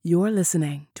You're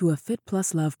listening to a Fit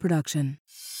Plus Love production.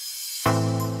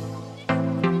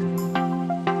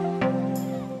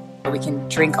 We can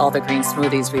drink all the green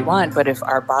smoothies we want, but if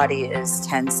our body is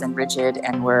tense and rigid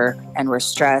and we're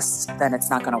stressed, then it's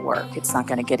not going to work. It's not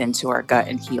going to get into our gut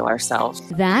and heal ourselves.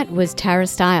 That was Tara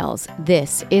Stiles.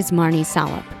 This is Marnie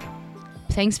Salop.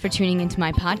 Thanks for tuning into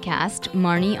my podcast,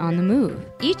 Marnie on the Move.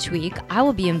 Each week, I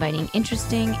will be inviting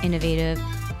interesting, innovative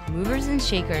movers and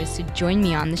shakers to join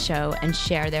me on the show and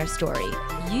share their story.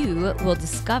 You will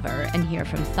discover and hear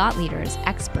from thought leaders,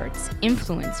 experts,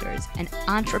 influencers, and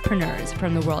entrepreneurs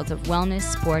from the worlds of wellness,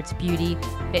 sports, beauty,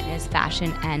 fitness,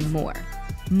 fashion, and more.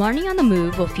 Marnie on the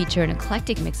Move will feature an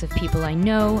eclectic mix of people I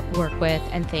know, work with,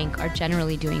 and think are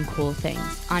generally doing cool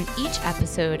things. On each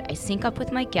episode, I sync up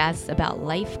with my guests about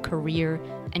life, career,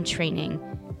 and training,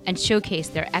 and showcase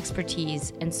their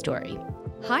expertise and story.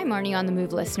 Hi, Marnie on the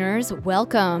Move listeners.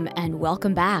 Welcome and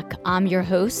welcome back. I'm your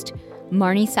host,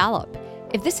 Marnie Salop.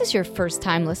 If this is your first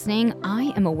time listening,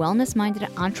 I am a wellness-minded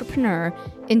entrepreneur,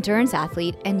 endurance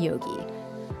athlete, and yogi.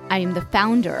 I am the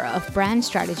founder of brand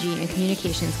strategy and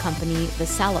communications company, The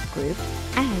Salop Group,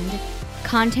 and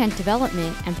content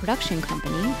development and production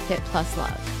company, Fit Plus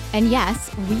Love. And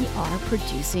yes, we are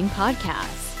producing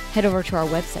podcasts. Head over to our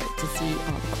website to see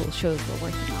all the cool shows we're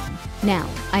working on. Now,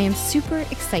 I am super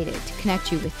excited to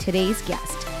connect you with today's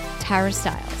guest, Tara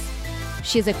Stiles.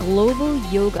 She is a global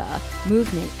yoga,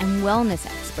 movement, and wellness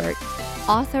expert,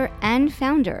 author, and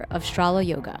founder of Strala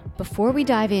Yoga. Before we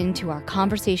dive into our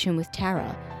conversation with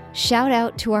Tara, shout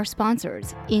out to our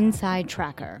sponsors, Inside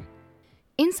Tracker.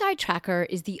 Inside Tracker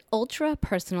is the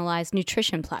ultra-personalized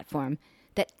nutrition platform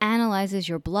that analyzes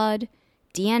your blood,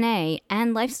 DNA,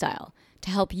 and lifestyle to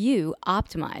help you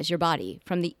optimize your body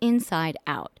from the inside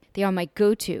out. They are my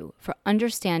go-to for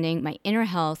understanding my inner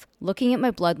health, looking at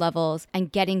my blood levels,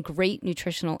 and getting great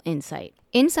nutritional insight.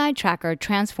 Inside Tracker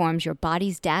transforms your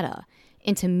body's data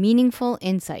into meaningful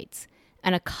insights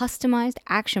and a customized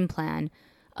action plan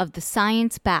of the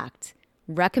science-backed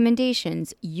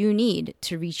recommendations you need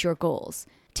to reach your goals.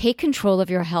 Take control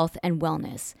of your health and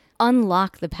wellness.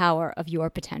 Unlock the power of your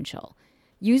potential.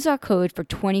 Use our code for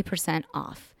 20%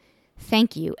 off.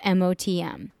 Thank you,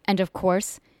 MOTM. And of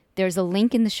course, there's a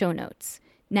link in the show notes.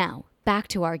 Now, back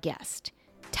to our guest.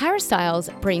 Tara Stiles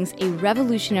brings a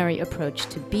revolutionary approach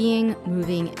to being,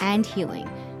 moving, and healing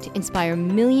to inspire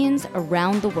millions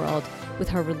around the world with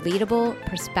her relatable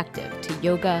perspective to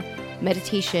yoga,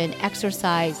 meditation,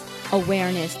 exercise,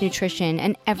 awareness, nutrition,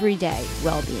 and everyday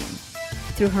well-being.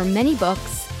 Through her many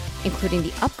books, including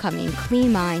the upcoming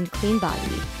Clean Mind, Clean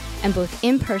Body, and both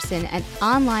in-person and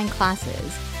online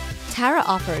classes, Tara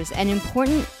offers an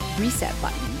important reset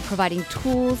button, providing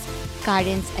tools,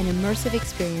 guidance, and immersive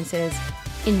experiences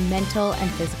in mental and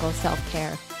physical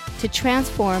self-care to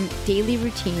transform daily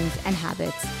routines and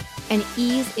habits and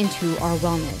ease into our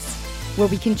wellness, where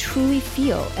we can truly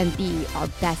feel and be our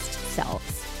best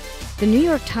selves. The New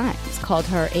York Times called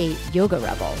her a yoga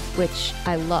rebel, which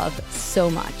I love so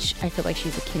much. I feel like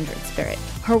she's a kindred spirit.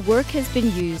 Her work has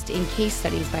been used in case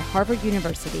studies by Harvard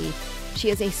University. She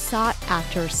is a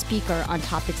sought-after speaker on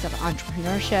topics of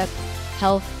entrepreneurship,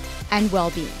 health, and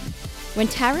well-being. When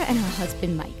Tara and her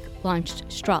husband Mike launched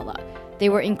Strala, they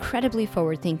were incredibly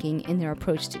forward-thinking in their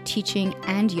approach to teaching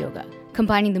and yoga,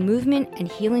 combining the movement and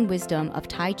healing wisdom of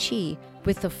Tai Chi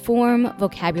with the form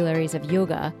vocabularies of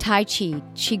yoga, Tai Chi,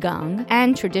 Qigong,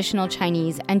 and traditional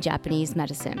Chinese and Japanese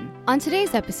medicine. On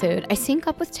today's episode, I sync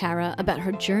up with Tara about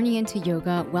her journey into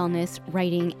yoga, wellness,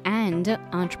 writing, and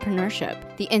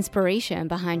entrepreneurship, the inspiration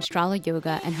behind Strala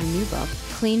Yoga and her new book,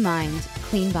 Clean Mind,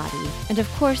 Clean Body, and of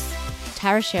course,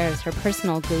 Tara shares her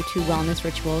personal go-to wellness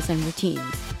rituals and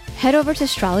routines. Head over to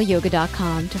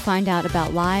stralayoga.com to find out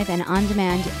about live and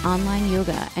on-demand online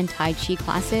yoga and Tai Chi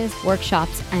classes,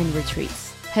 workshops, and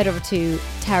retreats. Head over to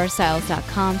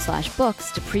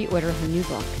tarastiles.com/books to pre-order her new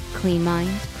book, Clean Mind,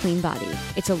 Clean Body.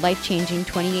 It's a life-changing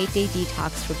 28-day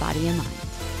detox for body and mind.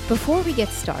 Before we get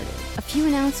started, a few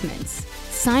announcements.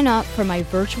 Sign up for my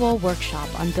virtual workshop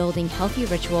on building healthy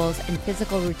rituals and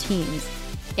physical routines,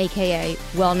 aka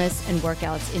wellness and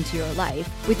workouts into your life,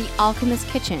 with the Alchemist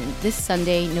Kitchen this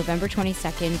Sunday, November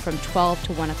 22nd from 12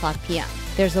 to 1 o'clock p.m.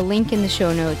 There's a link in the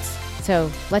show notes. So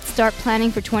let's start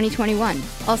planning for 2021.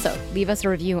 Also, leave us a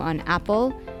review on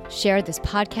Apple, share this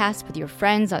podcast with your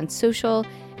friends on social,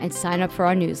 and sign up for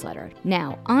our newsletter.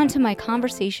 Now, on to my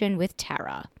conversation with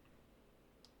Tara.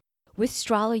 With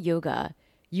Strala Yoga,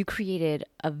 you created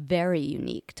a very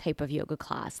unique type of yoga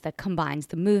class that combines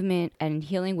the movement and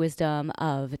healing wisdom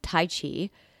of Tai Chi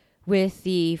with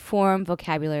the form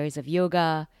vocabularies of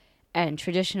yoga and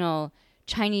traditional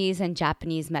Chinese and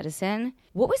Japanese medicine.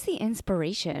 What was the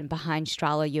inspiration behind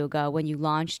Strala Yoga when you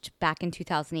launched back in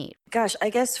 2008? Gosh, I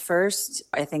guess first,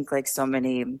 I think like so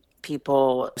many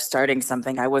people starting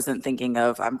something, I wasn't thinking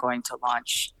of I'm going to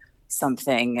launch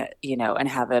something, and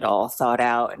have it all thought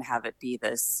out and have it be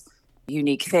this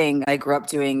unique thing. I grew up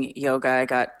doing yoga. I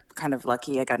got kind of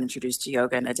lucky. I got introduced to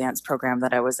yoga in a dance program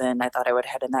that I was in. I thought I would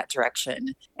head in that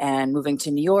direction. And moving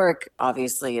to New York,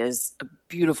 obviously, is a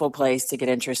beautiful place to get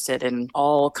interested in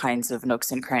all kinds of nooks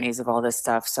and crannies of all this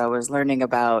stuff. So I was learning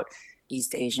about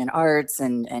East Asian arts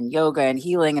and yoga and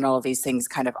healing and all of these things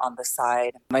kind of on the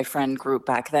side. My friend group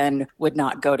back then would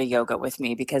not go to yoga with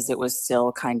me because it was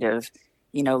still kind of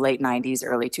late 90s,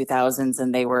 early 2000s,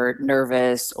 and they were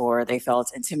nervous or they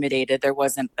felt intimidated. There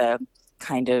wasn't the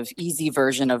kind of easy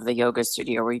version of the yoga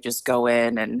studio where you just go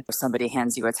in and somebody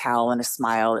hands you a towel and a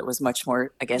smile. It was much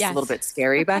more, I guess, a little bit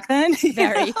scary back then.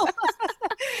 Very.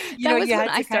 That was when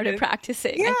I started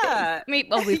practicing. Yeah.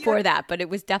 Well, before that, but it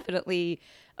was definitely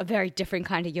a very different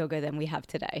kind of yoga than we have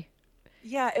today.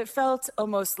 Yeah, it felt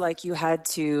almost like you had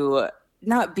to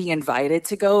not be invited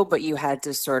to go, but you had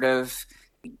to sort of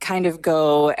kind of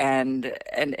go and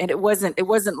it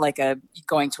wasn't like a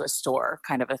going to a store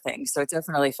kind of a thing. So it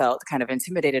definitely felt kind of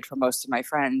intimidated for most of my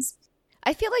friends.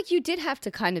 I feel like you did have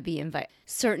to kind of be invited.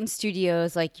 Certain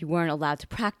studios, like you weren't allowed to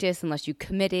practice unless you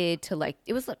committed to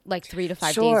it was like 3 to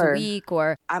 5 days a week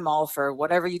or. I'm all for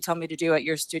whatever you tell me to do at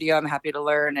your studio. I'm happy to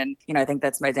learn. And, I think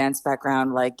that's my dance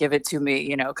background, like give it to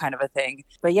me, kind of a thing.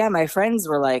 But yeah, my friends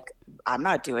were like, I'm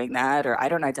not doing that, or I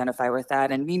don't identify with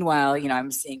that. And meanwhile,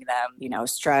 I'm seeing them,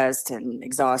 stressed and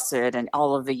exhausted and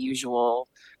all of the usual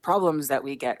problems that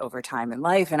we get over time in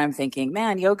life. And I'm thinking,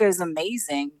 man, yoga is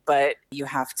amazing, but you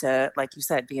have to, like you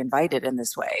said, be invited in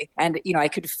this way. And, I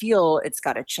could feel it's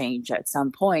got to change at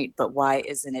some point, but why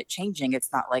isn't it changing?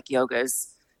 It's not like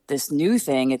yoga's this new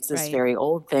thing. It's this very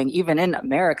old thing. Even in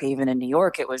America, even in New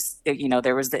York, there was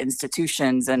the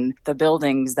institutions and the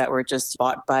buildings that were just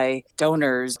bought by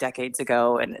donors decades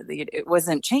ago, and it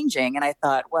wasn't changing. And I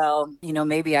thought, well,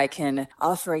 maybe I can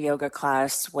offer a yoga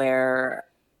class where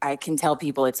I can tell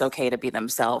people it's okay to be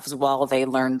themselves while they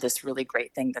learn this really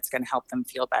great thing that's going to help them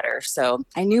feel better. So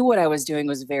I knew what I was doing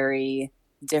was very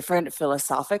different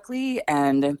philosophically,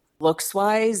 and looks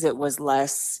wise, it was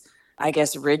less, I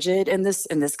guess, rigid in this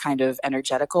kind of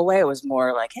energetical way. It was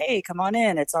more like, hey, come on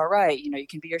in. It's all right. You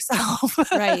can be yourself.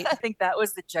 Right. I think that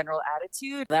was the general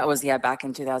attitude. That was, back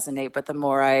in 2008. But the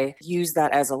more I used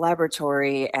that as a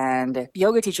laboratory, and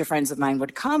yoga teacher friends of mine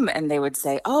would come and they would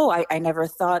say, oh, I never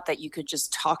thought that you could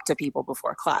just talk to people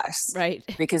before class. Right.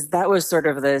 Because that was sort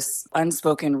of this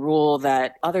unspoken rule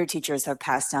that other teachers have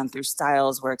passed down through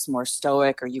styles where it's more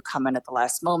stoic, or you come in at the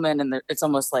last moment and it's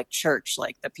almost like church,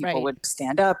 like the people would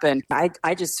stand up. And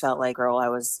I just felt like, girl, I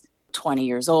was 20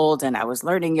 years old and I was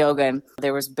learning yoga, and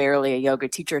there was barely a yoga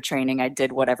teacher training. I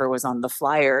did whatever was on the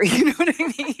flyer, you know what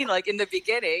I mean? Like in the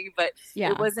beginning, but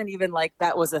it wasn't even like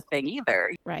that was a thing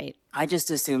either. Right. I just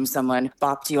assumed someone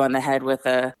bopped you on the head with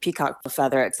a peacock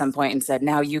feather at some point and said,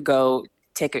 now you go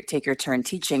take your turn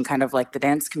teaching, kind of like the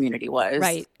dance community was.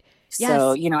 Right.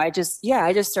 So, I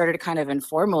just started kind of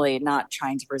informally, not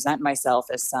trying to present myself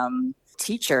as some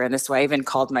teacher in this way. I even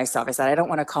called myself, I said, I don't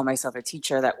want to call myself a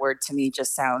teacher. That word to me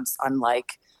just sounds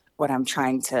unlike what I'm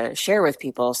trying to share with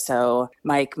people. So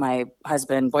Mike, my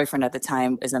boyfriend at the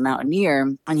time, is a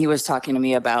mountaineer, and he was talking to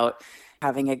me about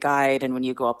having a guide. And when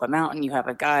you go up a mountain, you have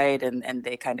a guide and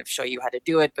they kind of show you how to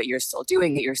do it, but you're still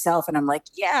doing it yourself. And I'm like,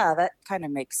 yeah, that kind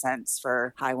of makes sense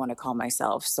for how I want to call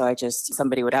myself. So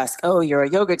somebody would ask, oh, you're a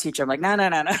yoga teacher. I'm like, no.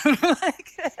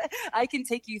 Like, I can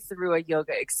take you through a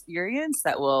yoga experience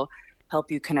that will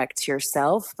help you connect to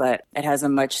yourself, but it has a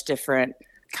much different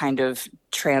kind of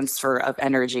transfer of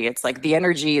energy. It's like the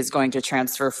energy is going to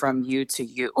transfer from you to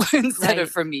you instead of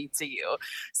from me to you.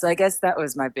 So I guess that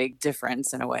was my big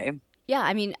difference in a way. Yeah,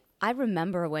 I mean, I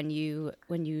remember when you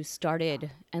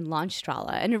started and launched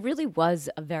Strala, and it really was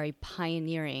a very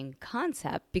pioneering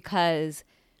concept because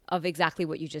of exactly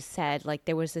what you just said. Like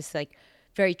there was this like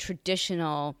very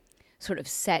traditional sort of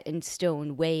set in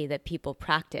stone way that people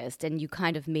practiced, and you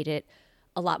kind of made it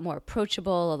a lot more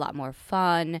approachable, a lot more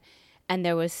fun, and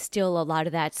there was still a lot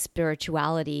of that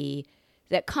spirituality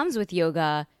that comes with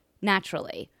yoga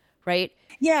naturally, right?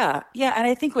 Yeah. And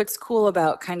I think what's cool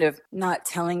about kind of not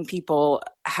telling people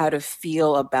how to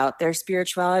feel about their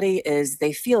spirituality is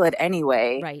they feel it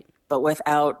anyway, right? But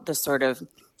without the sort of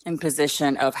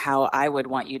imposition of how I would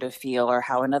want you to feel or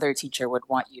how another teacher would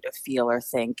want you to feel or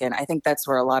think. And I think that's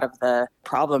where a lot of the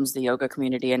problems the yoga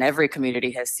community and every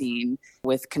community has seen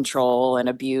with control and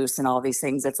abuse and all these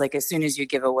things. It's like as soon as you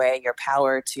give away your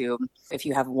power to, if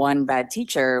you have one bad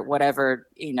teacher, whatever,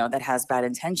 that has bad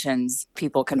intentions,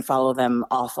 people can follow them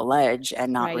off a ledge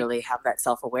and not really have that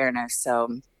self-awareness.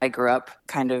 So I grew up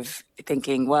kind of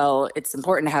thinking, well, it's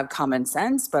important to have common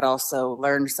sense, but also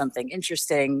learn something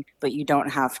interesting, but you don't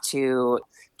have to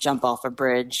jump off a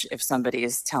bridge if somebody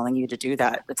is telling you to do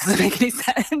that. That doesn't make any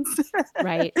sense.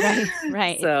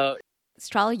 Right. So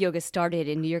Strala Yoga started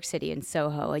in New York City in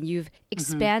Soho, and you've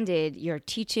expanded your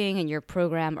teaching and your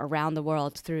program around the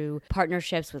world through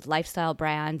partnerships with lifestyle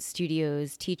brands,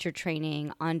 studios, teacher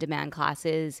training, on-demand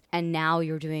classes, and now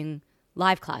you're doing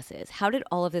live classes. How did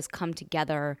all of this come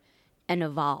together and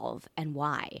evolve, and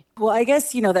why? Well, I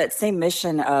guess, that same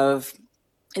mission of,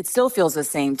 it still feels the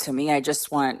same to me. I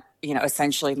just want,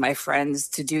 essentially my friends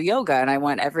to do yoga, and I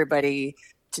want everybody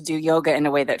to do yoga in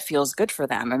a way that feels good for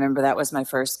them. I remember that was my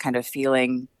first kind of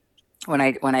feeling when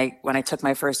I took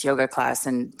my first yoga class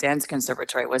in dance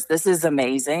conservatory was, this is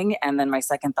amazing. And then my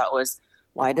second thought was,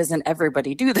 why doesn't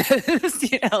everybody do this?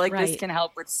 This can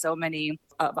help with so many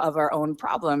of our own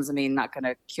problems. I mean, not going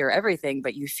to cure everything,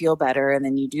 but you feel better and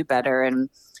then you do better. And,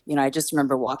 I just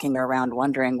remember walking around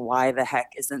wondering why the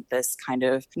heck isn't this kind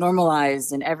of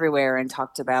normalized and everywhere and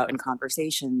talked about in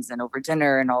conversations and over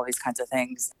dinner and all these kinds of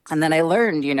things. And then I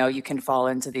learned, you can fall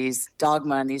into these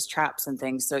dogma and these traps and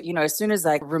things. So, as soon as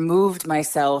I removed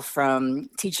myself from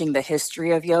teaching the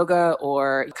history of yoga,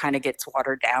 or kind of gets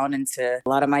watered down into, a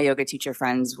lot of my yoga teacher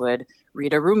friends would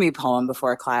read a Rumi poem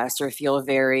before class or feel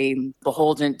very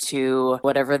beholden to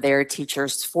whatever their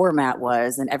teacher's format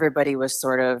was. And everybody was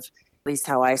sort of, at least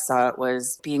how I saw it,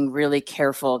 was being really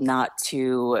careful not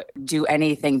to do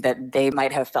anything that they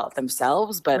might have felt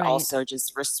themselves, but also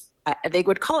just they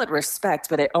would call it respect,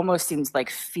 but it almost seems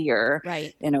like fear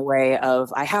in a way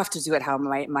of, I have to do it how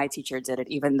my teacher did it,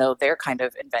 even though they're kind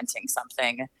of inventing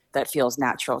something that feels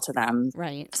natural to them.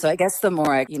 Right. So I guess the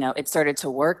more it started to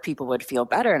work, people would feel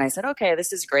better. And I said, okay,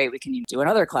 this is great. We can do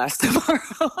another class tomorrow.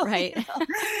 Right.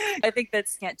 I think that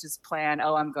can't just plan,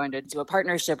 I'm going to do a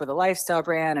partnership with a lifestyle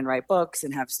brand and write books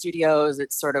and have studios.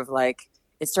 It's sort of like,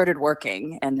 it started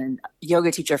working. And then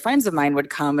yoga teacher friends of mine would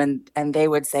come and they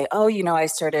would say, I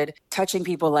started touching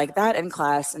people like that in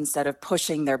class instead of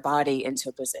pushing their body into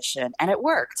a position. And it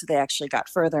worked. They actually got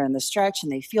further in the stretch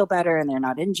and they feel better and they're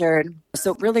not injured.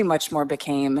 So it really much more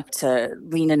became to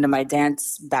lean into my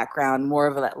dance background, more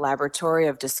of that laboratory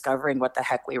of discovering what the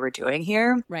heck we were doing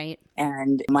here. Right.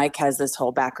 And Mike has this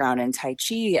whole background in Tai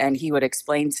Chi, and he would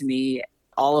explain to me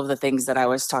all of the things that I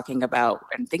was talking about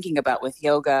and thinking about with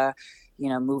yoga,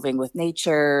 moving with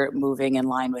nature, moving in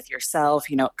line with yourself,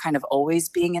 kind of always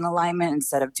being in alignment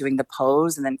instead of doing the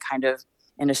pose and then kind of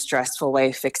in a stressful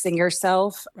way fixing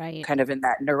yourself, kind of in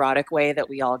that neurotic way that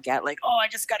we all get, like, I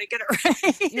just got to get it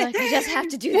right. You're like, I just have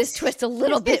to do this twist a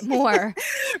little bit more.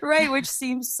 Right, which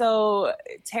seems so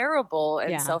terrible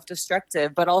and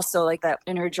self-destructive, but also like that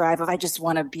inner drive of, I just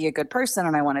want to be a good person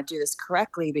and I want to do this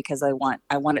correctly because I want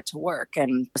it to work.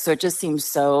 And so it just seems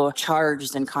so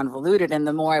charged and convoluted. And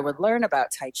the more I would learn about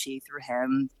Tai Chi through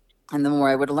him, and the more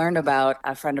I would learn about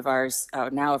now a friend of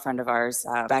ours,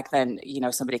 back then,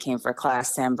 somebody came for a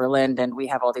class, Sam Berlind, and we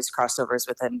have all these crossovers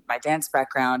within my dance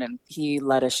background. And he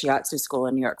led a shiatsu school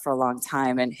in New York for a long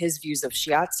time. And his views of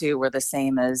shiatsu were the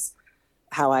same as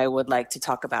how I would like to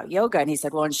talk about yoga. And he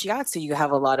said, well, in shiatsu, you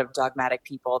have a lot of dogmatic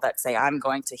people that say, I'm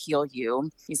going to heal you.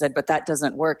 He said, but that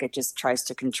doesn't work. It just tries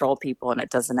to control people and it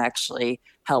doesn't actually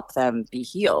help them be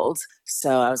healed.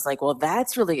 So I was like, well,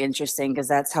 that's really interesting because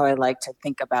that's how I like to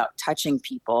think about touching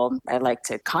people. I like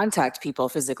to contact people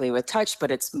physically with touch,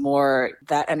 but it's more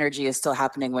that energy is still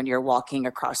happening when you're walking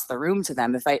across the room to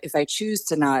them. If I choose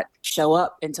to not show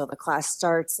up until the class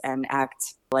starts and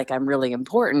act like I'm really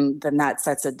important, then that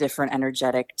sets a different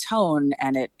energetic tone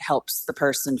and it helps the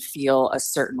person feel a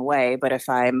certain way. But if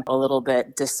I'm a little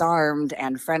bit disarmed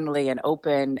and friendly and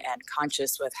open and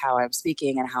conscious with how I'm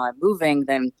speaking and how I'm moving,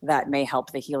 then that may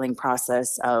help the healing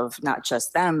process of not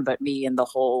just them, but me and the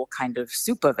whole kind of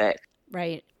soup of it.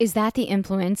 Right. Is that the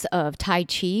influence of Tai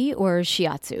Chi or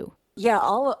Shiatsu? Yeah,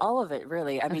 all of it,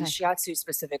 really. I mean, shiatsu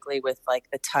specifically with like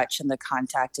the touch and the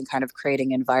contact and kind of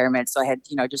creating environments. So I had,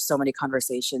 just so many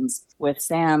conversations with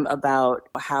Sam about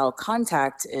how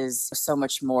contact is so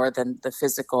much more than the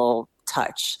physical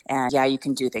touch. And yeah, you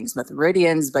can do things with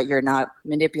meridians, but you're not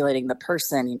manipulating the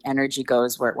person. Energy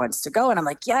goes where it wants to go. And I'm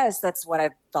like, yes, that's what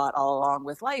I've thought all along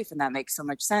with life. And that makes so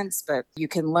much sense. But you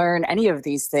can learn any of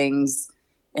these things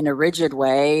in a rigid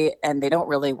way and they don't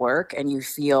really work and you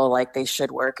feel like they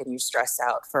should work and you stress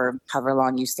out for however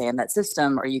long you stay in that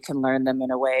system, or you can learn them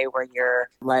in a way where you're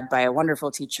led by a wonderful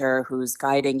teacher who's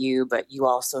guiding you, but you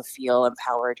also feel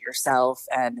empowered yourself.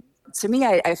 And to me,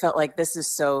 I felt like this is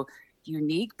so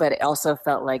unique, but it also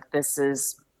felt like this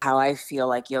is how I feel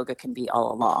like yoga can be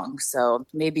all along. So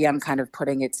maybe I'm kind of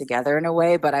putting it together in a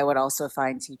way, but I would also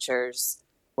find teachers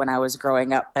when I was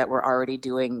growing up that were already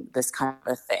doing this kind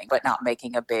of thing, but not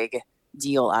making a big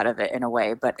deal out of it in a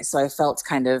way. But so I felt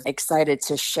kind of excited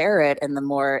to share it. And the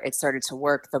more it started to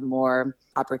work, the more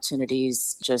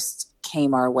opportunities just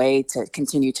came our way to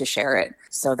continue to share it.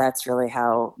 So that's really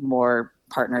how more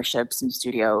partnerships and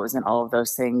studios and all of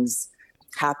those things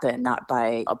happen, not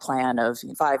by a plan of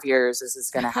 5 years, this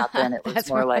is going to happen. It was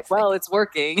more like, well, it's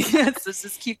working. Let's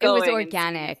just keep going. It was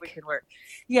organic. We can work.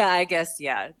 Yeah, I guess.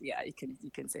 Yeah.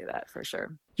 You can say that for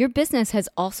sure. Your business has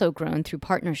also grown through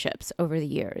partnerships over the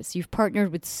years. You've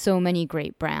partnered with so many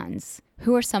great brands.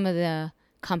 Who are some of the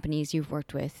companies you've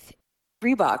worked with?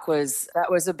 Reebok was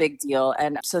a big deal.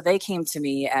 And so they came to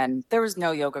me and there was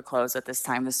no yoga clothes at this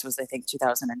time. This was, I think,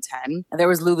 2010. And there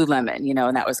was Lululemon,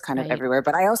 and that was kind of everywhere.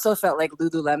 But I also felt like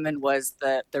Lululemon was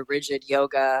the rigid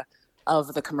yoga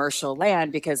of the commercial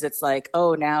land, because it's like,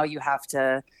 oh, now you have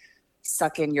to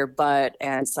suck in your butt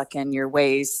and suck in your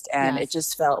waist. And it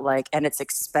just felt like, and it's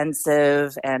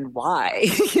expensive, and why?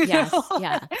 Yes,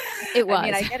 yeah, it was. I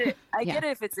mean, I get it. I get it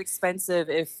if it's expensive,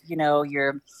 if,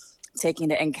 you're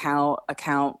taking into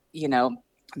account,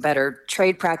 better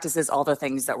trade practices, all the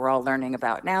things that we're all learning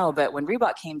about now. But when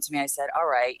Reebok came to me, I said, all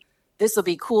right, this will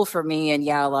be cool for me. And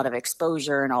a lot of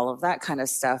exposure and all of that kind of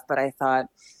stuff. But I thought,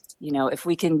 if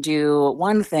we can do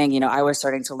one thing, I was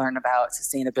starting to learn about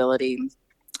sustainability.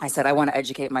 I said, I want to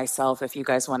educate myself. If you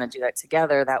guys want to do that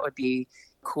together, that would be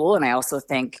cool. And I also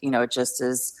think, just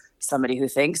as somebody who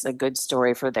thinks a good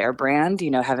story for their brand,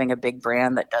 having a big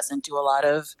brand that doesn't do a lot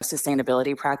of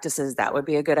sustainability practices, that would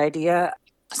be a good idea.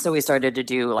 So we started to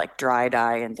do like dry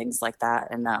dye and things like that.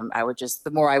 And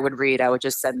the more I would read, I would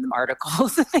just send them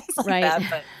articles and things like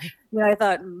that. But I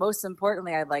thought most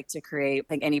importantly, I'd like to create, I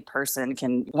think any person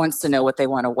wants to know what they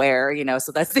want to wear,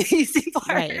 so that's the easy part.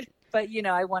 Right. But,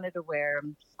 I wanted to wear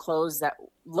clothes that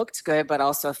looked good, but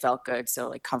also felt good. So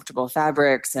like comfortable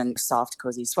fabrics and soft,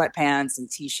 cozy sweatpants and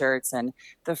T-shirts. And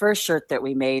the first shirt that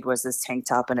we made was this tank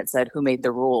top, and it said, "Who made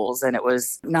the rules?" And it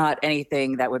was not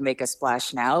anything that would make a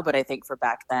splash now. But I think for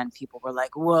back then, people were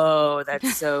like, whoa,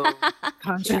 that's so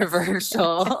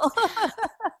controversial.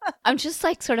 I'm just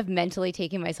like sort of mentally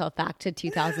taking myself back to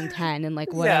 2010 and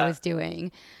like what I was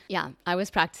doing. Yeah, I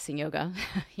was practicing yoga.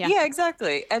 Yeah,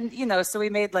 exactly. And, so we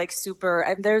made like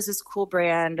and there's this cool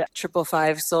brand,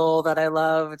 555 Soul, that I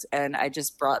loved. And I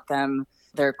just brought them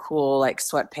their cool like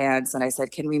sweatpants. And I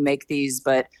said, can we make these,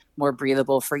 but more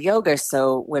breathable for yoga,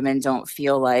 so women don't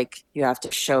feel like you have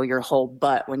to show your whole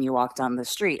butt when you walk down the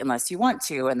street unless you want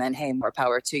to. And then, hey, more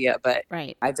power to you. But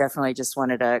I definitely just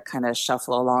wanted to kind of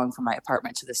shuffle along from my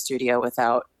apartment to the studio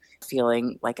without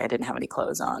feeling like I didn't have any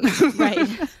clothes on. Right.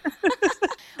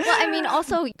 Well, I mean,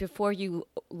 also before you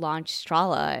launched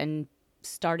Strala and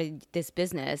started this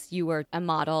business, you were a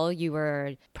model, you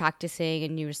were practicing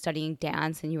and you were studying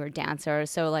dance and you were a dancer.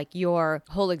 So like your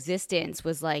whole existence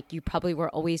was like you probably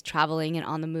were always traveling and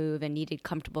on the move and needed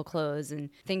comfortable clothes and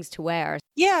things to wear.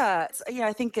 Yeah.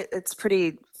 I think it's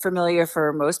pretty familiar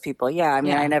for most people. Yeah. I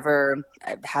mean, I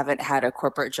haven't had a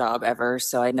corporate job ever.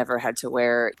 So I never had to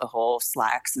wear the whole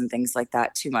slacks and things like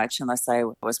that too much unless I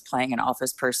was playing an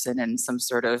office person in some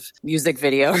sort of music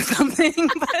video or something.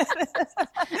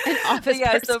 An office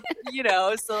person.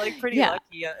 So like pretty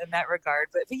lucky in that regard.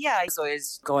 But I was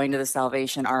always going to the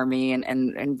Salvation Army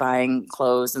and buying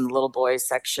clothes in the little boys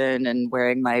section and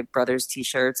wearing my brother's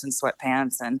T-shirts and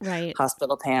sweatpants and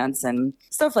hospital pants and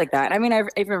stuff like that. I mean, I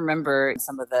even remember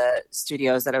some of the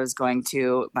studios that I was going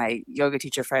to, my yoga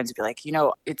teacher friends would be like,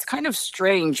 it's kind of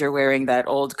strange you're wearing that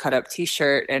old cut up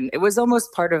T-shirt. And it was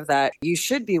almost part of that. You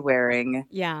should be wearing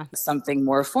something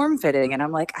more form fitting. And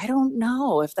I'm like, I don't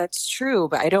know if that's true,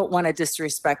 but I don't want to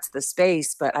disrespect the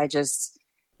space. But I just,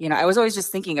 I was always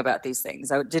just thinking about these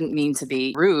things. I didn't mean to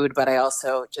be rude, but I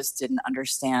also just didn't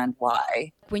understand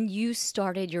why. When you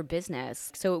started your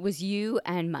business, so it was you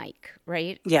and Mike,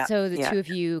 right? Yeah. So the two of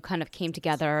you kind of came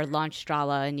together, launched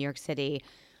Strala in New York City.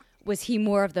 Was he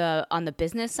more of on the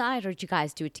business side, or did you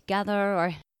guys do it together?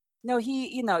 Or no,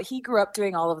 he grew up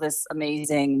doing all of this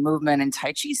amazing movement and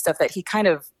Tai Chi stuff that he kind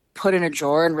of put in a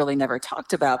drawer and really never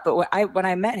talked about. But when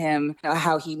I met him,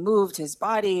 how he moved his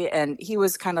body, and he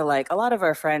was kind of like a lot of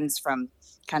our friends from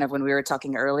kind of when we were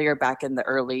talking earlier back in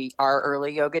our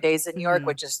early yoga days in New York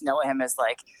would just know him as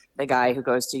like the guy who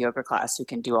goes to yoga class who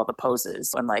can do all the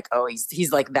poses. I'm like, oh,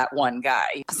 he's like that one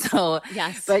guy. So,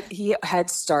 Yes. but he had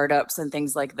startups and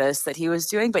things like this that he was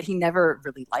doing, but he never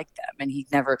really liked them. And he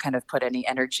never kind of put any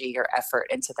energy or effort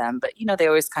into them. But, they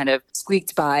always kind of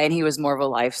squeaked by, and he was more of a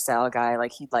lifestyle guy.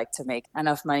 Like he'd like to make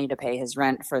enough money to pay his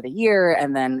rent for the year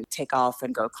and then take off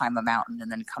and go climb a mountain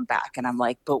and then come back. And I'm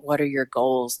like, but what are your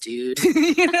goals, dude?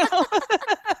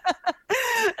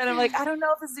 And I'm like, I don't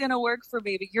know if this is going to work for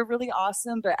me, but you're really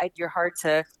awesome. But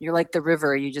you're like the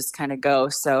river, you just kind of go.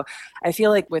 So I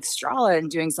feel like with Strala and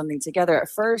doing something together, at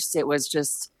first it was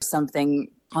just something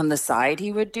on the side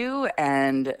he would do.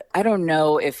 And I don't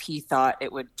know if he thought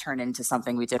it would turn into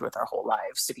something we did with our whole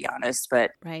lives, to be honest,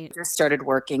 but right. It just started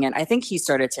working. And I think he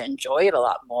started to enjoy it a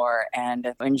lot more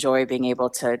and enjoy being able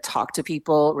to talk to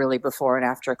people really before and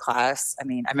after class. I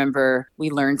mean, I remember we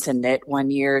learned to knit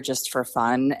one year just for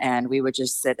fun, and we would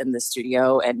just sit in the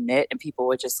studio and knit, and people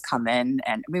would just come in.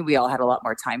 And I mean, we all had a lot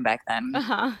more time back then.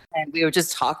 Uh-huh. And we would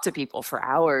just talk to people for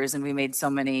hours. And we made so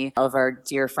many of our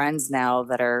dear friends now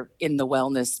that are in the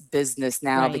wellness business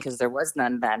now, right. because there was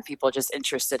none then. People just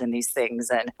interested in these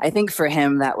things. And I think for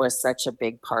him, that was such a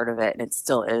big part of it. And it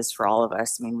still is for all of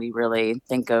us. I mean, we really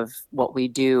think of what we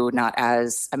do not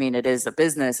as, I mean, it is a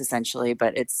business essentially,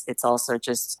 but it's also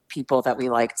just people that we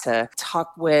like to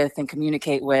talk with and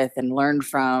communicate with and learn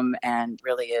from. And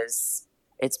really it's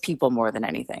people more than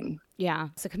anything. Yeah,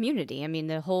 it's a community. I mean,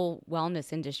 the whole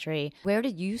wellness industry. Where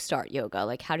did you start yoga?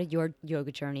 Like, how did your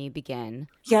yoga journey begin?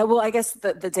 Yeah, well, I guess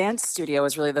the dance studio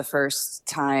was really the first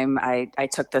time I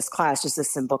took this class, just a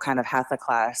simple kind of hatha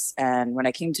class. And when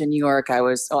I came to New York,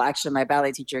 actually, my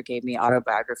ballet teacher gave me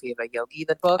Autobiography of a Yogi,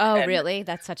 the book. Oh, and really?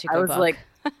 That's such a good book. I was like,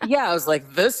 I was like,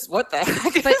 what the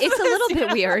heck? But it's a little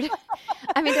bit weird.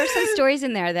 I mean, there's some stories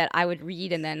in there that I would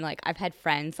read, and then like I've had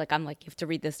friends, like I'm like, you have to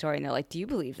read this story, and they're like, do you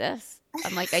believe this?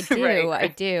 I'm like, I do, right. I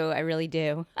do, I really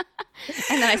do.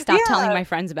 And then I stopped telling my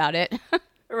friends about it.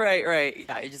 Right.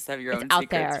 Yeah, you just have your own out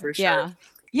secrets there. For sure.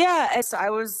 Yeah. And so I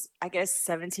was, I guess,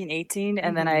 17, 18.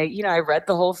 And then I read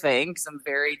the whole thing because I'm a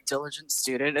very diligent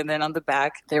student. And then on the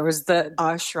back, there was the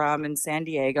ashram in San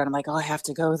Diego. And I'm like, oh, I have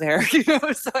to go there.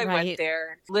 So I went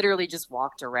there, literally just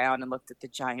walked around and looked at the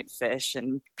giant fish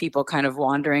and people kind of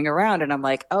wandering around. And I'm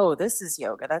like, oh, this is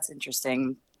yoga. That's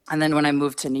interesting. And then when I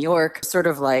moved to New York, sort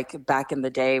of like back in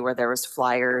the day where there was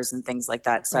flyers and things like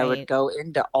that. So I would go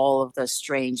into all of the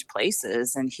strange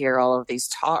places and hear all of these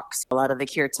talks, a lot of the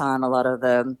kirtan, a lot of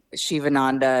the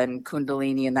Shivananda and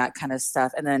Kundalini and that kind of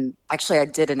stuff. And then actually I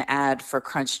did an ad for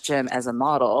Crunch Gym as a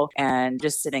model and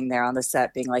just sitting there on the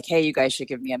set being like, hey, you guys should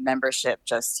give me a membership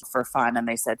just for fun. And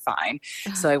they said, fine.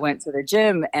 So I went to the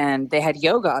gym and they had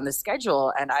yoga on the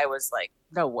schedule. And I was like,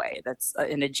 no way, that's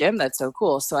in a gym. That's so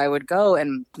cool. So I would go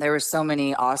and there were so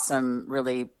many awesome,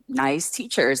 really nice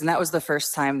teachers. And that was the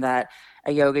first time that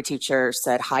a yoga teacher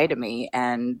said hi to me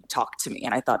and talked to me.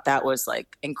 And I thought that was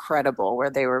like incredible,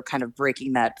 where they were kind of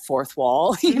breaking that fourth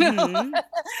wall, you know?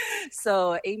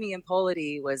 So Amy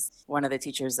Impoliti was one of the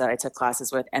teachers that I took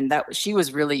classes with. And she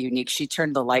was really unique. She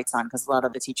turned the lights on because a lot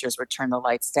of the teachers would turn the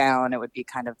lights down. It would be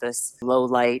kind of this low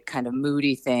light, kind of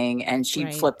moody thing. And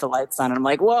she'd flip the lights on. And I'm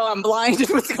like, whoa, I'm blinded.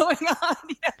 What's going on?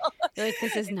 You're like,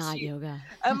 this is not yoga.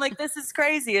 I'm like, this is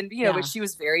crazy. And, but she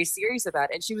was very serious about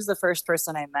it. And she was the first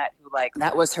person I met who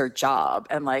that was her job.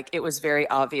 And it was very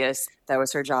obvious that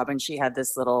was her job. And she had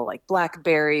this little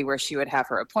BlackBerry where she would have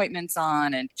her appointments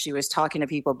on. And she was talking to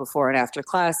people before and after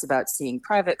class about seeing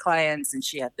private clients. And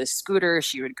she had this scooter.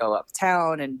 She would go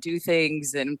uptown and do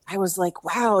things. And I was like,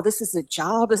 wow, this is a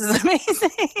job. This is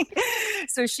amazing.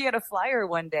 So she had a flyer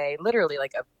one day, literally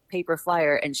like a paper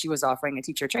flyer, and she was offering a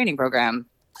teacher training program.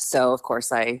 So of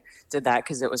course I did that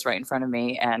because it was right in front of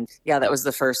me. And that was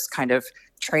the first kind of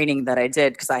training that I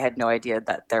did because I had no idea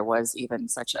that there was even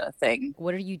such a thing.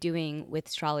 What are you doing with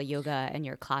Strala Yoga and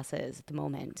your classes at the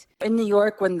moment? In New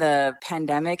York, when the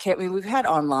pandemic hit, we've had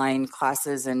online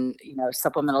classes and,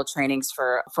 supplemental trainings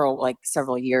for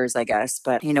several years, I guess.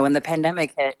 But, when the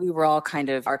pandemic hit, we were all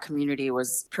our community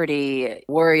was pretty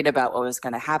worried about what was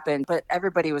going to happen, but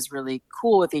everybody was really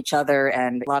cool with each other.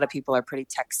 And a lot of people are pretty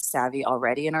tech savvy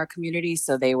already in our community.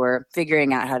 So they were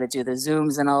figuring out how to do the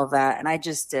Zooms and all of that. And I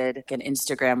just did an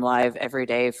Instagram live every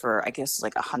day for, I guess,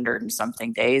 100 and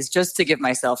something days just to give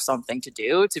myself something to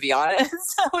do, to be honest.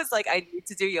 I was like, I need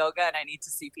to do yoga and I need to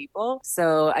see people.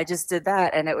 So I just did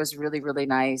that. And it was really, really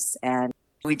nice. And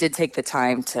we did take the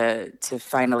time to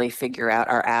finally figure out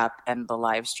our app and the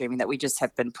live streaming that we just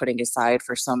have been putting aside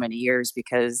for so many years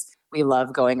because we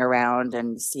love going around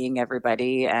and seeing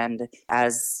everybody. And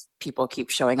as people keep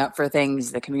showing up for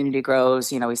things, the community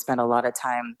grows. We spend a lot of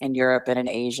time in Europe and in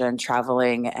Asia and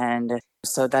traveling. And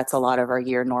so that's a lot of our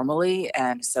year normally.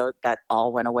 And so that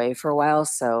all went away for a while.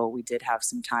 So we did have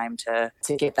some time to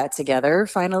get that together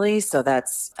finally. So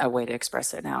that's a way to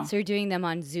express it now. So you're doing them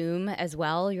on Zoom as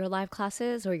well, your live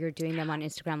classes, or you're doing them on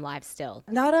Instagram Live still?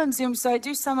 Not on Zoom. So I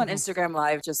do some on Instagram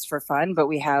Live just for fun, but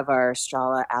we have our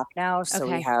Strala app now. So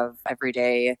we have every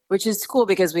day, which is cool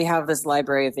because we have this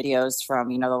library of videos from,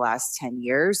 the last 10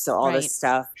 years. So all this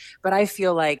stuff. But I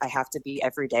feel like I have to be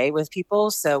every day with people.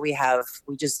 So we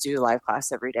just do live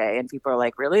class every day. And people are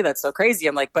like, really? That's so crazy.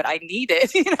 I'm like, but I need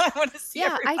it. I want to see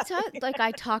everybody.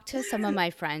 I talked to some of my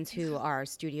friends who are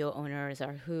studio owners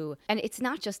and it's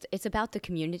not just, it's about the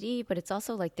community, but it's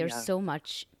also like there's so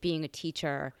much being a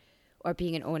teacher or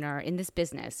being an owner in this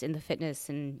business, in the fitness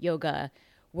and yoga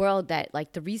world, that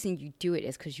like the reason you do it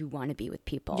is because you want to be with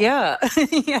people. Yeah.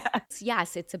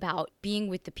 Yes, it's about being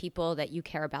with the people that you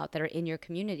care about that are in your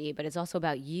community, but it's also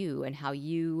about you and how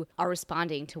you are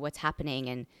responding to what's happening.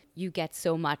 And you get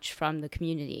so much from the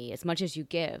community as much as you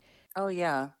give. Oh,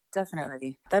 yeah,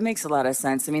 definitely. That makes a lot of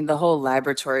sense. I mean, the whole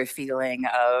laboratory feeling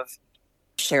of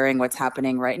sharing what's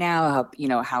happening right now,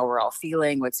 how we're all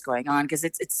feeling, what's going on, because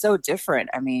it's so different.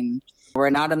 I mean, we're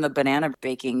not in the banana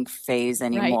baking phase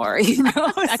anymore. Right.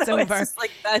 That's so over. It's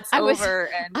just that's over.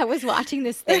 I was watching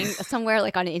this thing somewhere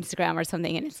like on Instagram or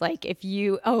something, and it's like it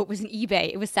was an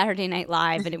eBay. It was Saturday Night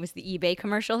Live, and it was the eBay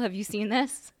commercial. Have you seen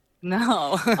this?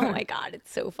 No. Oh my God,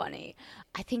 it's so funny.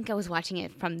 I think I was watching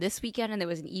it from this weekend, and there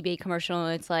was an eBay commercial.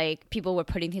 And it's like people were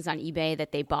putting things on eBay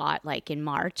that they bought like in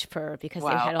March because they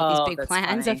had all these big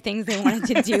plans of things they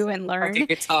wanted to do and learn. Like a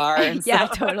guitar and yeah,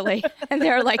 stuff. totally. And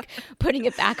they're like putting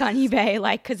it back on eBay,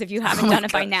 like, because if you haven't done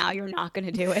it by now, you're not going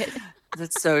to do it.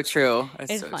 That's so true.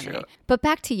 It's so funny. true. But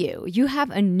back to you. You have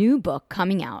a new book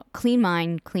coming out, Clean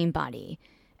Mind, Clean Body.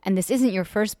 And this isn't your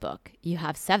first book. You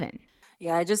have 7.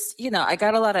 Yeah, I just, I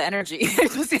got a lot of energy. I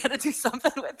just got to do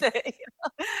something with it.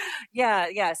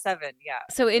 Yeah, 7. Yeah.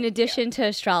 So in addition to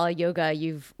Strala Yoga,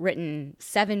 you've written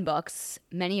 7 books,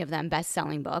 many of them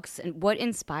best-selling books. And what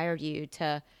inspired you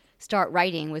to start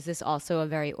writing? Was this also a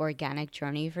very organic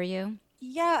journey for you?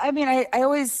 Yeah, I mean, I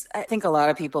think a lot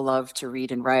of people love to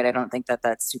read and write. I don't think that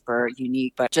that's super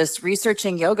unique, but just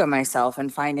researching yoga myself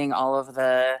and finding all of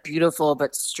the beautiful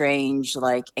but strange,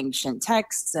 like ancient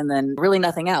texts, and then really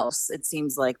nothing else. It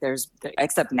seems like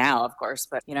except now, of course.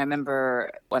 But, I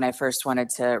remember when I first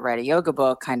wanted to write a yoga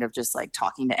book, kind of just like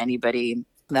talking to anybody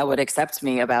that would accept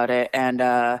me about it. And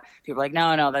people were like,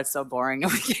 no, that's so boring.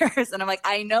 Nobody cares. And I'm like,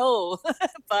 I know,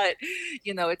 but,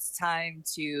 it's time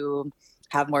to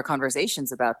have more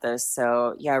conversations about this.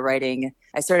 So yeah,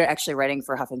 I started actually writing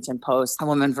for Huffington Post. A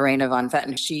woman, Verena von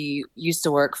Vetten, she used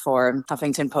to work for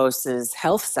Huffington Post's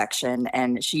health section,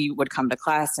 and she would come to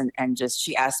class and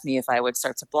she asked me if I would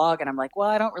start to blog. And I'm like, well,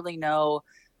 I don't really know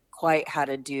quite how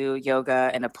to do yoga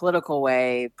in a political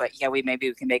way, but yeah, maybe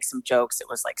we can make some jokes. It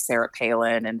was like Sarah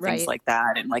Palin and things like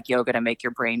that, and like yoga to make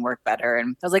your brain work better.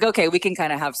 And I was like, okay, we can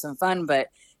kind of have some fun, but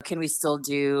can we still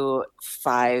do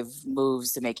 5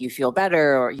 moves to make you feel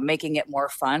better, or making it more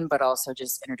fun, but also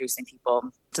just introducing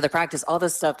people to the practice? All the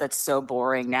stuff that's so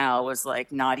boring now was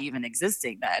like not even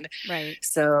existing then. Right.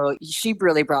 So she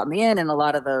really brought me in, and a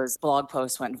lot of those blog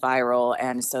posts went viral.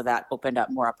 And so that opened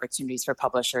up more opportunities for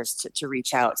publishers to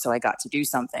reach out. So I got to do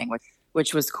something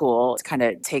which was cool. It kind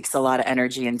of takes a lot of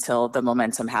energy until the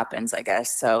momentum happens, I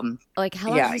guess. So like how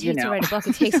long does it take to write a book?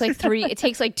 It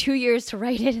takes like 2 years to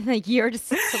write it and a year to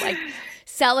like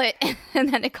sell it,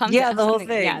 and then it comes out. The whole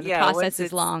thing. Yeah, the process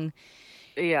is long.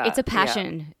 Yeah. It's a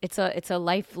passion. Yeah. It's a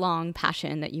lifelong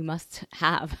passion that you must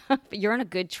have. But you're on a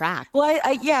good track. Well,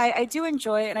 I do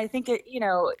enjoy it. And I think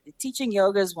teaching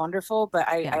yoga is wonderful, but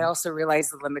I also realize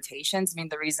the limitations. I mean,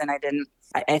 the reason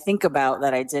I think about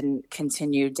that I didn't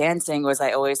continue dancing was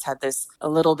I always had a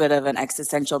little bit of an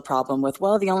existential problem with,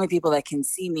 well, the only people that can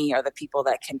see me are the people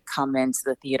that can come into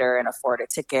the theater and afford a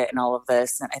ticket and all of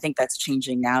this. And I think that's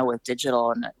changing now with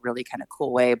digital in a really kind of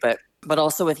cool way. But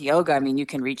also with yoga, I mean, you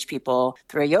can reach people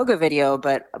through a yoga video,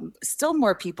 but still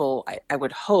more people, I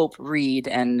would hope, read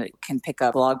and can pick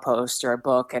up a blog post or a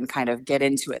book and kind of get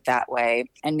into it that way,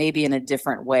 and maybe in a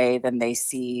different way than they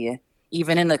see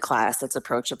even in the class that's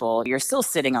approachable. You're still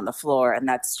sitting on the floor, and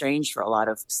that's strange for a lot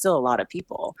of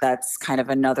people. That's kind of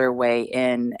another way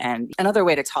in, and another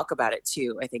way to talk about it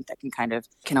too. I think that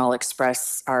can all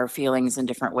express our feelings in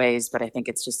different ways, but I think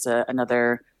it's just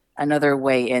another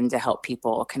way in to help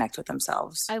people connect with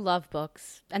themselves. I love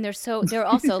books, and they're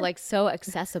also like so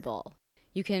accessible.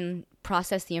 You can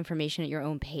process the information at your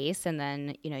own pace, and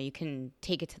then you can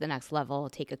take it to the next level,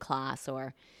 take a class,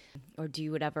 or or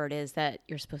do whatever it is that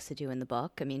you're supposed to do in the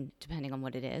book. I mean, depending on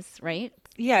what it is, right?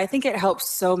 Yeah, I think it helps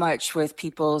so much with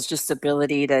people's just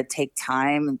ability to take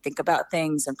time and think about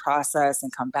things and process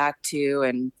and come back to.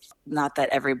 And not that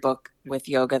every book with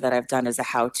yoga that I've done is a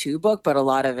how-to book, but a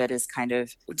lot of it is kind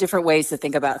of different ways to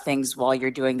think about things while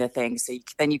you're doing the thing. So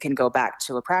then you can go back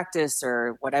to a practice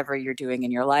or whatever you're doing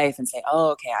in your life and say,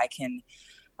 oh, okay, I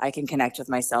can connect with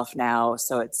myself now.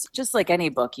 So it's just like any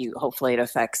book, hopefully it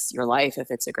affects your life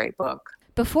if it's a great book.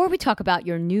 Before we talk about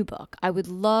your new book, I would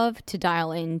love to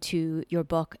dial into your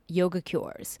book, Yoga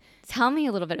Cures. Tell me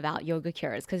a little bit about Yoga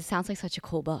Cures, because it sounds like such a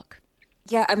cool book.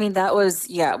 Yeah, I mean, that was,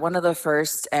 one of the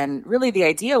first. And really the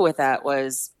idea with that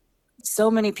was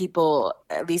so many people,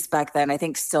 at least back then, I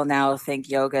think still now think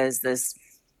yoga is this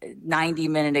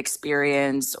 90-minute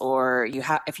experience, or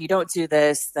if you don't do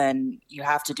this, then you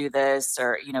have to do this,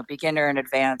 or, beginner and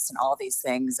advanced and all these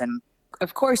things. And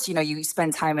of course, you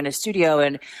spend time in a studio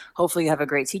and hopefully you have a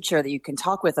great teacher that you can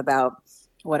talk with about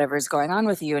whatever's going on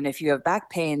with you. And if you have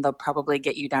back pain, they'll probably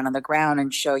get you down on the ground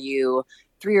and show you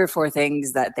 3 or 4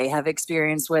 things that they have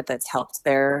experience with that's helped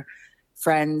their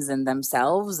friends and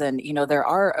themselves. And, there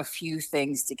are a few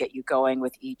things to get you going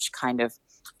with each kind of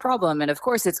problem. And of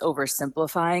course, it's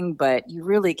oversimplifying, but you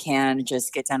really can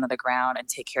just get down to the ground and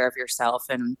take care of yourself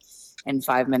in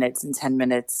 5 minutes and 10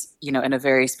 minutes, in a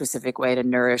very specific way to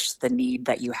nourish the need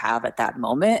that you have at that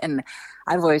moment. And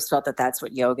I've always felt that that's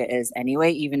what yoga is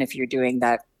anyway. Even if you're doing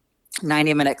that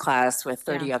 90-minute class with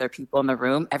 30 other people in the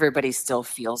room, everybody still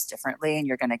feels differently and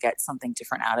you're going to get something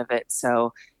different out of it.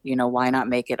 So, why not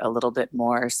make it a little bit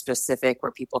more specific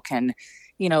where people can,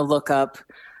 look up,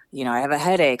 I have a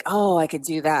headache. Oh, I could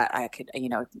do that. I could,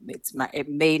 it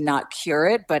may not cure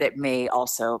it, but it may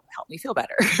also help me feel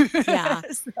better. Yeah.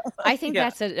 So, I think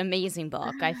that's an amazing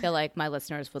book. I feel like my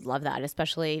listeners would love that,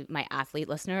 especially my athlete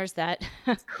listeners that,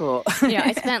 cool.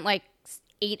 I spent like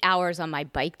 8 hours on my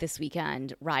bike this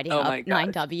weekend riding up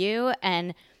 9W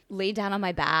and laid down on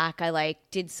my back. I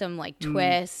did some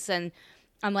twists and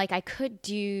I'm like, I could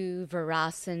do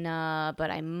Virasana, but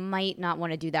I might not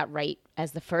want to do that right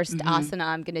as the first asana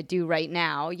I'm going to do right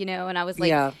now, and I was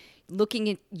looking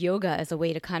at yoga as a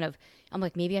way to kind of, I'm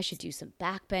like, maybe I should do some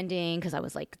back bending because I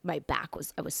was like, I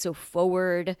was so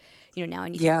forward, now I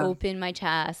need to open my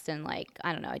chest and I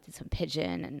don't know, I did some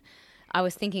pigeon and I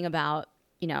was thinking about,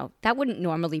 that wouldn't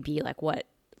normally be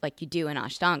what you do in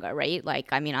Ashtanga, right?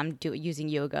 I'm using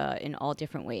yoga in all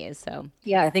different ways. So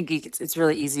yeah, I think it's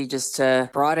really easy just to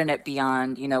broaden it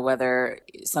beyond, whether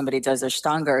somebody does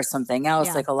Ashtanga or something else.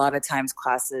 Yeah. A lot of times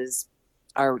classes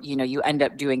are, you end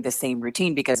up doing the same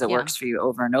routine because it works for you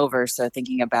over and over. So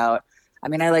thinking about, I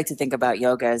like to think about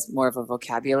yoga as more of a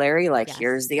vocabulary,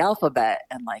 here's the alphabet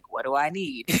and what do I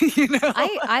need?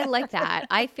 I like that.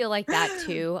 I feel like that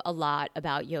too a lot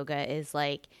about yoga is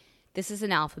this is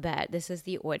an alphabet. This is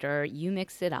the order. You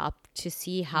mix it up to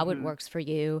see how it works for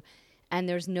you. And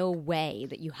there's no way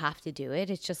that you have to do it.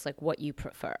 It's just what you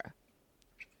prefer.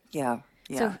 Yeah,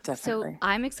 definitely. So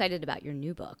I'm excited about your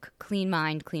new book, Clean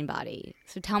Mind, Clean Body.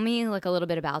 So tell me a little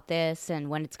bit about this and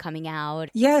when it's coming out.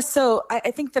 Yeah, so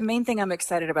I think the main thing I'm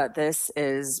excited about this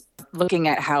is looking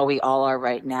at how we all are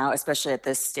right now, especially at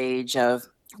this stage of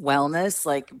wellness,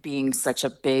 being such a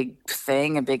big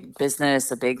thing, a big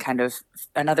business, a big kind of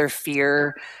another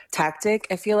fear tactic,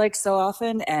 I feel like so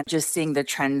often, and just seeing the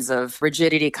trends of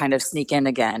rigidity kind of sneak in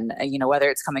again, whether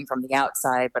it's coming from the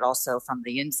outside, but also from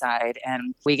the inside.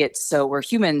 And we're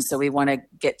humans, so we want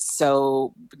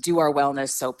to do our wellness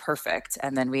so perfect.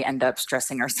 And then we end up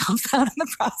stressing ourselves out in the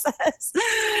process.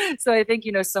 So I think,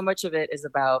 so much of it is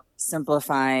about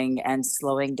simplifying and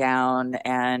slowing down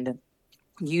and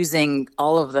using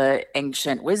all of the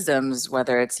ancient wisdoms,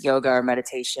 whether it's yoga or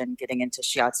meditation, getting into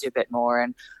shiatsu a bit more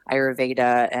and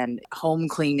Ayurveda and home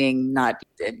cleaning, not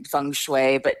feng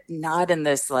shui, but not in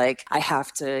this I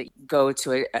have to go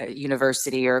to a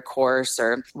university or a course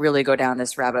or really go down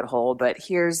this rabbit hole, but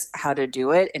here's how to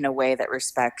do it in a way that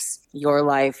respects your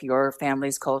life, your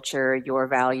family's culture, your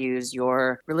values,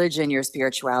 your religion, your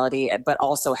spirituality, but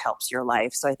also helps your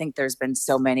life. So I think there's been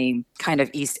so many kind of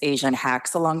East Asian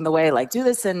hacks along the way, do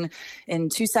this in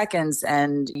 2 seconds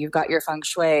and you've got your feng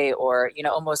shui, or,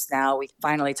 almost now we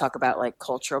finally talk about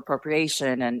cultural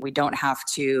appropriation and we don't have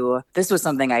to, this was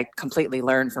something I completely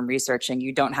learned from researching.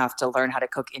 You don't have to learn how to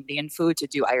cook Indian food to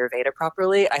do Ayurveda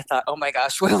properly. I thought, oh my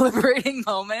gosh, what a liberating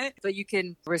moment. But you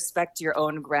can respect your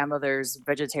own grandmother's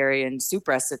vegetarian soup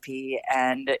recipe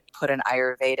and put an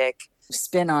Ayurvedic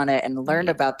spin on it and learn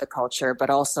about the culture,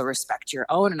 but also respect your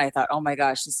own. And I thought, oh my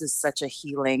gosh, this is such a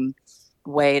healing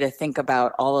way to think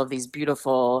about all of these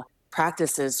beautiful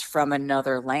practices from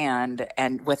another land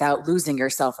and without losing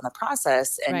yourself in the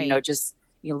process. And, Right. just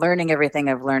learning everything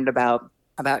I've learned about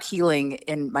healing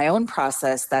in my own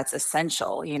process, that's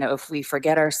essential. If we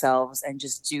forget ourselves and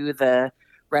just do the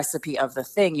recipe of the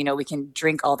thing, we can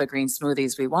drink all the green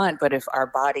smoothies we want, but if our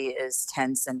body is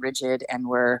tense and rigid and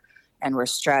we're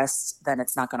stressed, then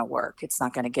it's not going to work. It's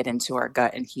not going to get into our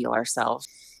gut and heal ourselves.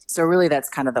 So really that's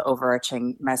kind of the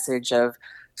overarching message of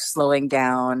slowing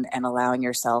down and allowing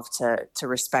yourself to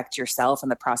respect yourself in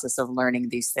the process of learning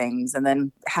these things, and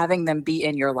then having them be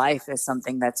in your life as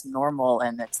something that's normal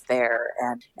and that's there,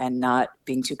 and not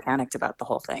being too panicked about the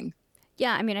whole thing.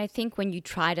 Yeah, I mean, I think when you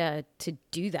try to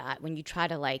do that, when you try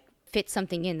to like fit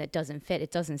something in that doesn't fit,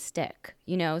 it doesn't stick,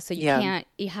 So Yeah.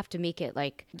 you have to make it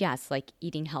like, yes, like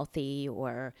eating healthy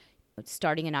or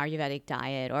starting an Ayurvedic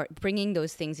diet or bringing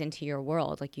those things into your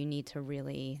world. Like you need to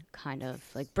really kind of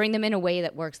like bring them in a way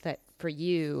that works that for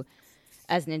you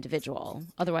as an individual.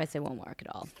 Otherwise they won't work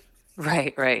at all.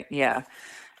 Right. Yeah.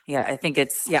 Yeah. I think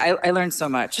I learned so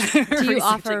much. Do you researching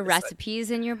offer this one.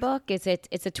 recipes in your book? It's a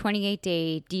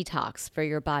 28-day detox for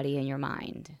your body and your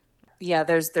mind. Yeah,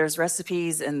 there's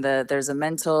recipes and there's a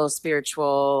mental,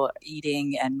 spiritual,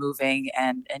 eating and moving,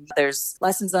 and there's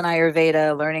lessons on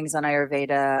Ayurveda, learnings on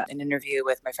Ayurveda, an interview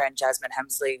with my friend Jasmine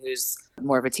Hemsley, who's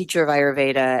more of a teacher of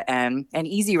Ayurveda, and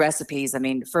easy recipes. I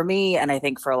mean, for me, and I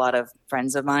think for a lot of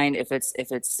friends of mine, if it's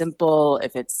simple,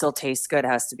 if it still tastes good, it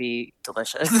has to be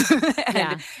delicious and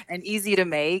Yeah. and easy to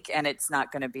make, and it's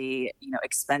not going to be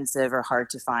expensive or hard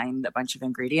to find a bunch of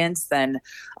ingredients, then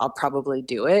I'll probably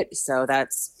do it. So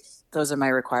those are my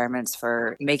requirements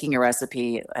for making a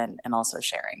recipe and also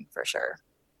sharing, for sure.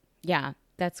 Yeah,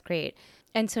 that's great.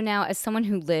 And so now, as someone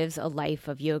who lives a life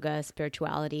of yoga,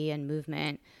 spirituality, and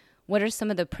movement, what are some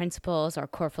of the principles or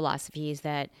core philosophies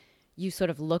that you sort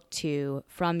of look to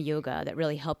from yoga that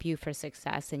really help you for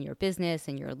success in your business,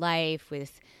 in your life,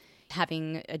 with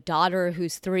having a daughter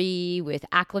who's 3, with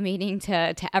acclimating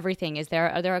to everything?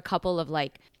 Are there a couple of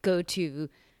like go-to,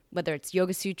 whether it's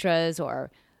yoga sutras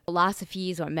or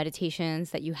philosophies or meditations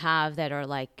that you have that are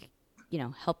like,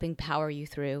 helping power you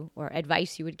through, or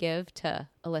advice you would give to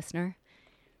a listener?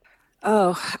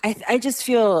 Oh, I just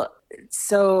feel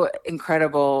so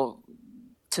incredible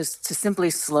to simply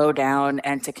slow down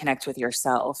and to connect with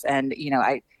yourself. And,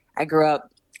 I grew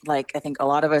up, like I think a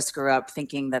lot of us grew up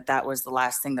thinking that was the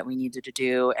last thing that we needed to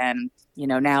do. And,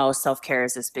 now self-care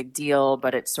is this big deal,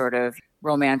 but it's sort of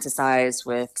romanticized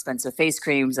with expensive face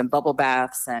creams and bubble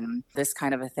baths and this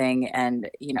kind of a thing. And,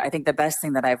 I think the best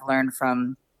thing that I've learned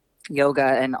from yoga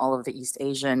and all of the East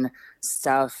Asian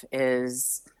stuff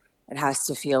is it has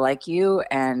to feel like you,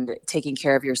 and taking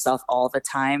care of yourself all the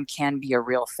time can be a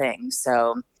real thing.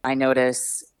 So I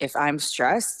notice if I'm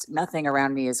stressed, nothing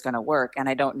around me is going to work. And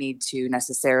I don't need to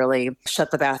necessarily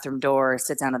shut the bathroom door,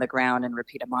 sit down on the ground and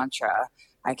repeat a mantra.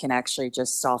 I can actually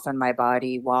just soften my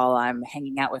body while I'm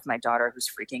hanging out with my daughter who's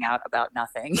freaking out about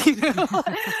nothing.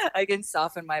 I can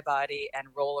soften my body and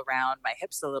roll around my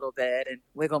hips a little bit and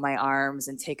wiggle my arms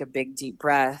and take a big deep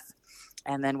breath.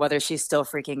 And then whether she's still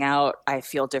freaking out, I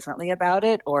feel differently about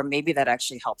it, or maybe that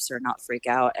actually helps her not freak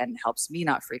out and helps me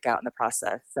not freak out in the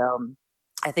process. So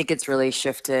I think it's really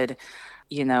shifted,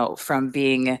 from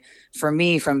being, for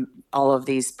me, from all of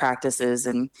these practices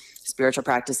and spiritual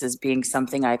practices being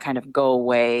something I kind of go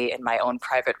away in my own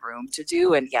private room to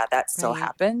do. And yeah, that still Right.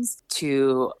 happens,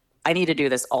 to I need to do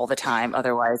this all the time.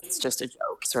 Otherwise, it's just a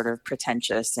joke, sort of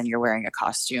pretentious, and you're wearing a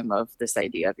costume of this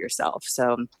idea of yourself.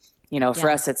 So, for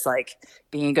Yeah. us, it's like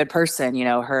being a good person.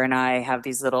 Her and I have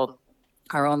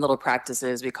our own little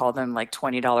practices. We call them like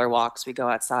 $20 walks. We go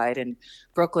outside in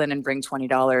Brooklyn and bring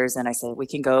 $20. And I say, we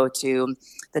can go to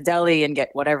the deli and get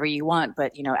whatever you want.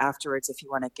 But, afterwards, if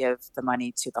you want to give the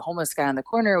money to the homeless guy on the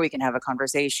corner, we can have a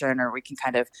conversation, or we can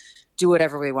kind of do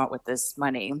whatever we want with this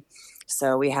money.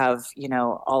 So we have,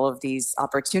 all of these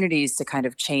opportunities to kind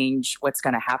of change what's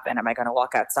going to happen. Am I going to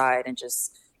walk outside and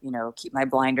just, keep my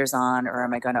blinders on, or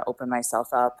am I going to open myself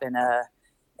up in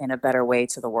a better way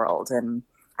to the world? And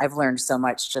I've learned so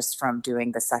much just from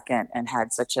doing the second, and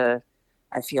had such I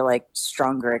feel like,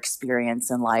 stronger experience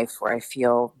in life where I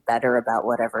feel better about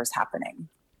whatever's happening.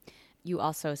 You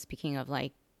also, speaking of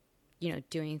like,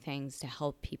 doing things to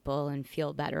help people and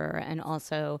feel better and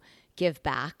also give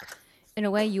back. In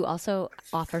a way, you also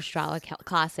offer Strala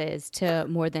classes to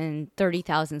more than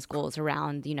 30,000 schools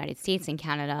around the United States and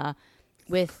Canada,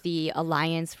 with the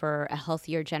Alliance for a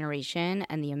Healthier Generation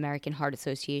and the American Heart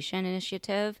Association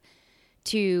initiative.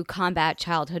 to combat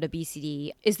childhood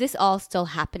obesity. Is this all still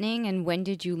happening? And when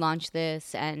did you launch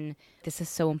this? And this is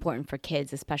so important for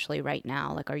kids, especially right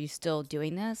now. Like, are you still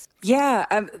doing this? Yeah,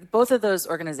 both of those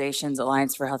organizations,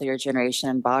 Alliance for Healthier Generation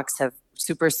and Box, have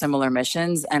super similar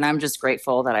missions. And I'm just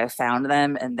grateful that I found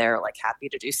them and they're like happy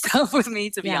to do stuff with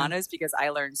me, to be honest, because I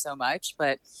learned so much.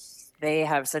 But they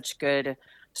have such good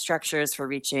structures for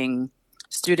reaching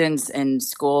students in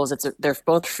schools. They're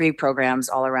both free programs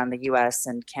all around the US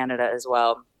and Canada as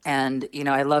well. And,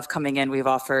 I love coming in. We've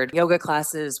offered yoga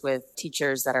classes with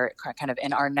teachers that are kind of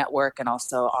in our network and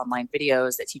also online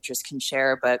videos that teachers can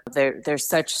share. But they're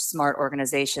such smart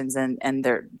organizations and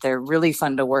they're really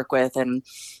fun to work with. And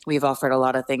we've offered a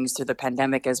lot of things through the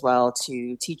pandemic as well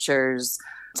to teachers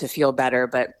to feel better.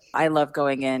 But I love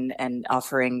going in and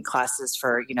offering classes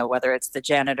for, whether it's the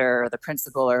janitor or the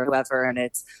principal or whoever, and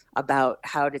it's about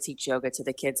how to teach yoga to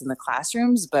the kids in the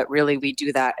classrooms. But really, we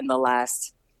do that in the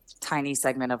last tiny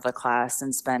segment of the class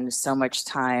and spend so much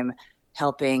time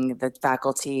helping the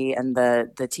faculty and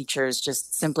the teachers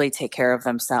just simply take care of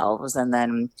themselves. And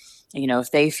then,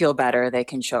 if they feel better, they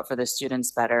can show up for the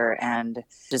students better. And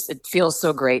just, it feels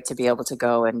so great to be able to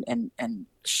go and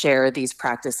share these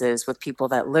practices with people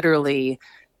that literally,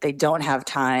 they don't have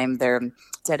time. They're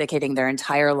dedicating their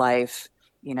entire life,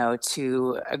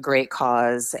 to a great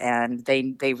cause, and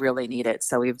they really need it.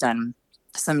 So we've done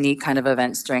some neat kind of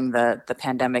events during the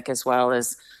pandemic as well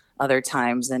as other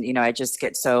times. And, I just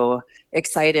get so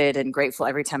excited and grateful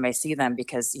every time I see them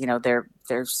because,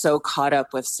 they're so caught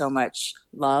up with so much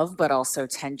love, but also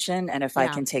tension. And if I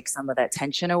can take some of that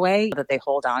tension away that they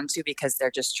hold on to because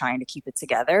they're just trying to keep it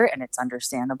together, and it's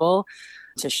understandable,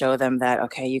 to show them that,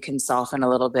 okay, you can soften a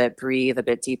little bit, breathe a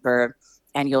bit deeper,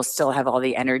 and you'll still have all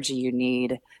the energy you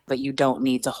need, but you don't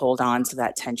need to hold on to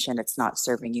that tension. It's not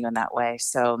serving you in that way.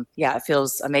 So yeah, it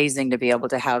feels amazing to be able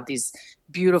to have these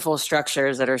beautiful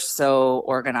structures that are so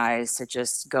organized to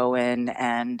just go in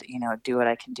and, do what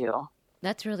I can do.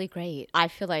 That's really great. I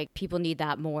feel like people need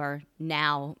that more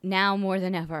now more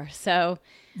than ever. So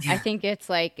I think it's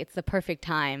the perfect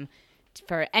time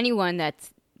for anyone that's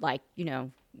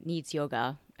needs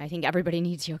yoga. I think everybody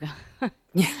needs yoga.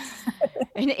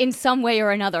 in some way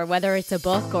or another, whether it's a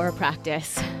book or a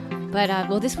practice.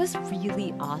 But this was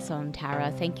really awesome,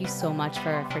 Tara. Thank you so much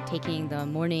for taking the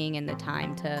morning and the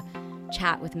time to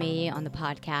chat with me on the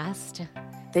podcast.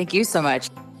 Thank you so much.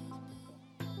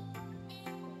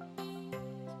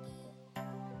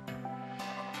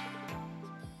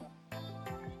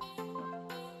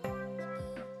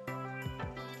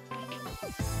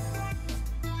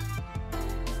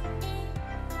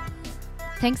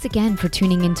 Thanks again for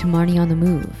tuning in to Marnie on the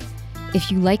Move. If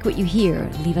you like what you hear,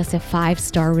 leave us a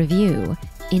 5-star review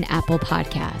in Apple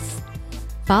Podcasts.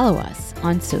 Follow us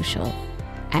on social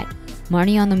at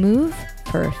Marnie on the Move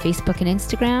for Facebook and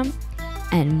Instagram,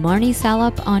 and Marnie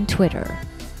Salup on Twitter.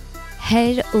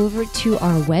 Head over to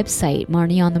our website,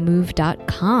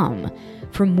 marnieonthemove.com,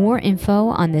 for more info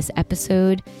on this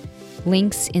episode,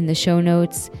 links in the show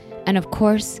notes, and of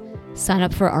course, sign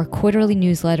up for our quarterly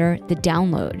newsletter, The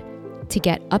Download, to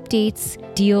get updates,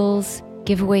 deals,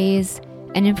 giveaways,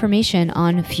 and information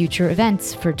on future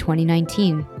events for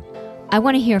 2019. I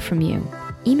want to hear from you.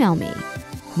 Email me,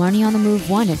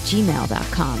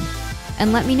 marnieonthemove1@gmail.com,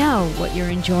 and let me know what you're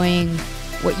enjoying,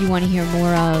 what you want to hear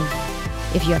more of.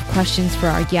 If you have questions for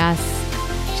our guests,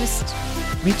 just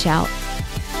reach out.